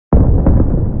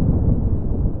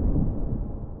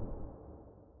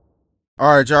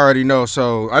All right, you already know.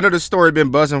 So I know this story been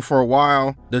buzzing for a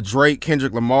while. The Drake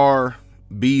Kendrick Lamar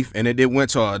beef, and it went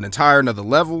to an entire another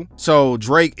level. So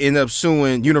Drake ended up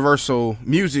suing Universal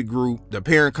Music Group, the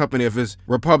parent company of his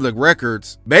Republic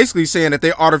Records, basically saying that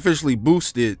they artificially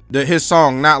boosted his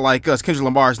song Not Like Us. Kendrick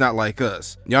Lamar's Not Like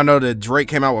Us. Y'all know that Drake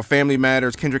came out with Family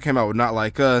Matters, Kendrick came out with Not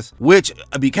Like Us, which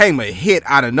became a hit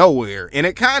out of nowhere. And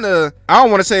it kind of, I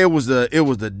don't want to say it was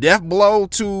the death blow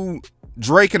to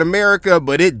Drake in America,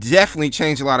 but it definitely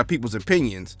changed a lot of people's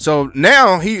opinions. So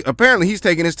now he's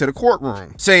taking this to the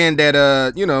courtroom, saying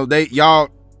that you know, y'all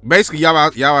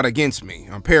out against me.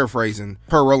 I'm paraphrasing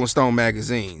per Rolling Stone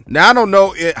magazine. Now I don't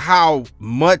know how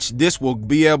much this will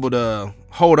be able to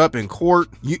hold up in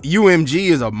court. UMG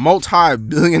is a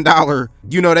multi-billion-dollar,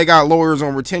 you know, they got lawyers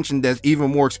on retention that's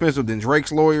even more expensive than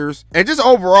Drake's lawyers. And just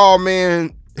overall,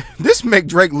 man, this make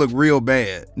Drake look real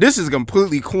bad. This is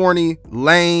completely corny,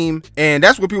 lame, and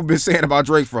that's what people been saying about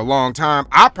Drake for a long time.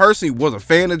 I personally was a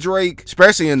fan of Drake,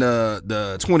 especially in the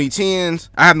 2010s.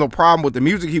 I have no problem with the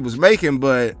music he was making,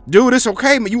 but dude, it's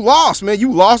okay, man. You lost, man.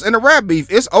 You lost in a rap beef.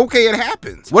 It's okay, it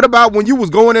happens. What about when you was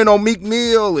going in on Meek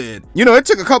Mill, and you know, it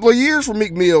took a couple of years for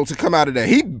Meek Mill to come out of that.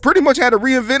 He pretty much had to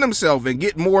reinvent himself and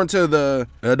get more into the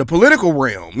political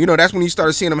realm. You know, that's when you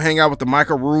started seeing him hang out with the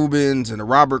Michael Rubins and the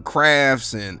Robert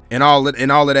Krafts and all of that.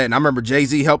 And I remember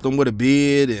Jay-Z helped him with a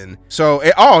bid. And so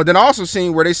then I also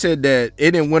seen where they said that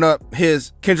it didn't went up,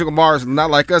 his Kendrick Lamar's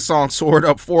Not Like Us song soared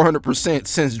up 400%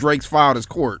 since Drake's filed his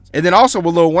court. And then also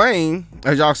with Lil Wayne,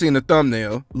 as y'all see in the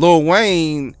thumbnail, Lil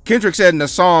Wayne, Kendrick said in the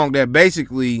song that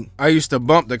basically, I used to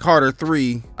bump the Carter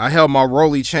 3, I held my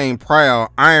rolly chain proud,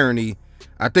 irony,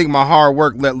 I think my hard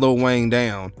work let Lil Wayne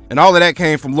down. And all of that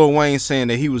came from Lil Wayne saying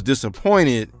that he was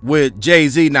disappointed with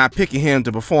Jay-Z not picking him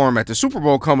to perform at the Super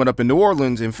Bowl coming up in New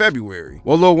Orleans in February.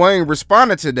 Well, Lil Wayne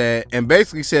responded to that and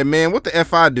basically said, man, what the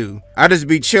F I do? I just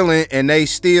be chilling and they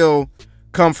still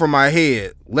come from my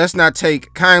head. Let's not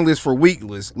take kindness for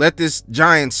weakness. Let this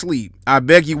giant sleep. I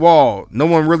beg you all, no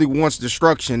one really wants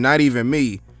destruction, not even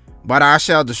me. But I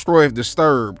shall destroy if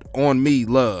disturbed. On me,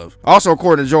 love. Also,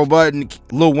 according to Joe Budden,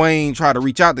 Lil Wayne tried to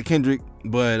reach out to Kendrick,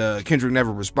 but Kendrick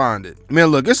never responded. Man,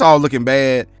 look, it's all looking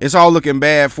bad. It's all looking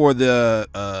bad for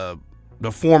the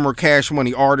former Cash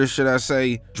Money artist, should I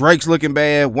say. Drake's looking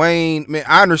bad. Wayne, man,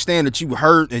 I understand that you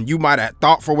hurt and you might have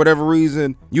thought for whatever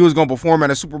reason you was gonna perform at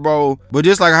a Super Bowl, but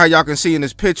just like how y'all can see in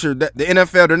this picture, that the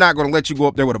NFL, they're not gonna let you go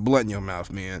up there with a blunt in your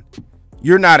mouth, man.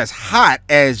 You're not as hot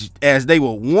as they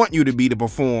will want you to be to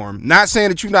perform. Not saying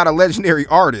that you're not a legendary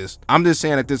artist. I'm just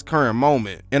saying at this current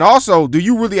moment. And also, do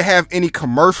you really have any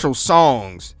commercial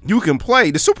songs you can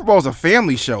play? The Super Bowl is a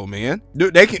family show, man.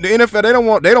 The NFL,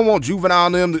 they don't want Juvenile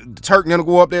and them, the Turk and them to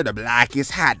go up there. The black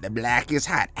is hot. The black is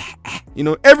hot. You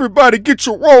know, everybody get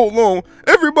your roll on.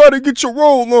 Everybody get your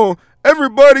roll on.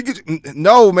 Everybody get,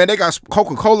 no, man, they got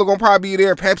Coca-Cola gonna probably be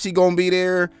there, Pepsi gonna be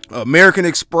there, American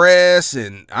Express,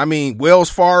 and I mean Wells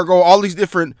Fargo, all these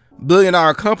different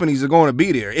billion-dollar companies are going to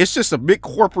be there. It's just a big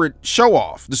corporate show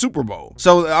off, the Super Bowl.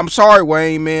 So I'm sorry,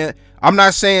 Wayne, man. I'm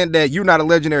not saying that you're not a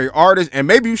legendary artist, and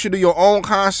maybe you should do your own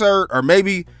concert, or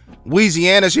maybe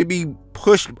Louisiana should be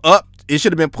pushed up. It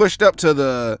should have been pushed up to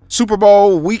the Super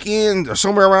Bowl weekend or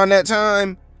somewhere around that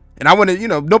time. And I want to, you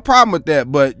know, no problem with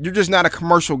that, but you're just not a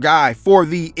commercial guy for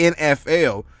the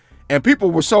NFL. And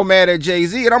people were so mad at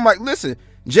Jay-Z, and I'm like, listen,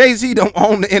 Jay-Z don't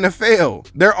own the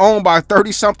NFL. They're owned by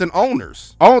 30-something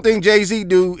owners. Only thing Jay-Z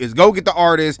do is go get the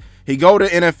artist, he go to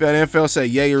NFL, NFL say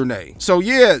yay or nay. So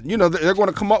yeah, you know, they're going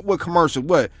to come up with commercials.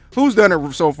 What? Who's done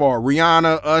it so far?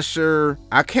 Rihanna, Usher,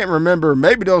 I can't remember.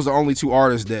 Maybe those are the only two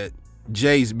artists that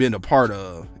Jay's been a part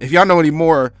of. If y'all know any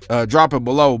more, drop it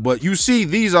below. But you see,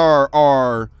 these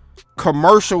are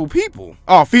commercial people.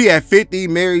 Oh, he had 50,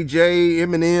 Mary J,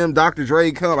 Eminem, Dr.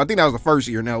 Dre come. I think that was the first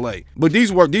year in LA. But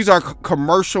these are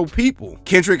commercial people.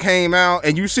 Kendrick came out,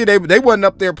 and you see they wasn't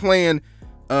up there playing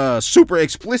super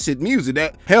explicit music.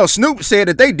 That hell, Snoop said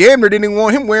that they damn near didn't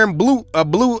want him wearing a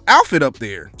blue outfit up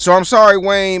there. So I'm sorry,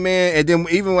 Wayne, man. And then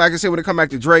even like I said, when it come back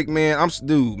to Drake, man,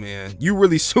 dude, man, you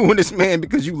really suing this man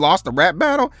because you lost the rap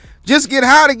battle? Just get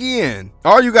hot again.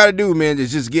 All you gotta do, man,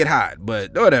 is just get hot.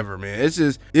 But whatever, man. It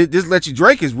just lets you.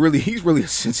 Drake is he's really a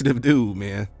sensitive dude,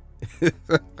 man.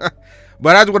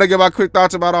 But I just want to give my quick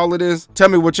thoughts about all of this. Tell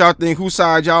me what y'all think. Whose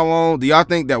side y'all on? Do y'all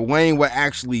think that Wayne would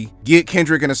actually get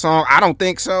Kendrick in a song? I don't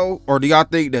think so. Or do y'all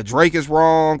think that Drake is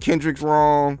wrong, Kendrick's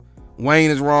wrong,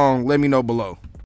 Wayne is wrong? Let me know below.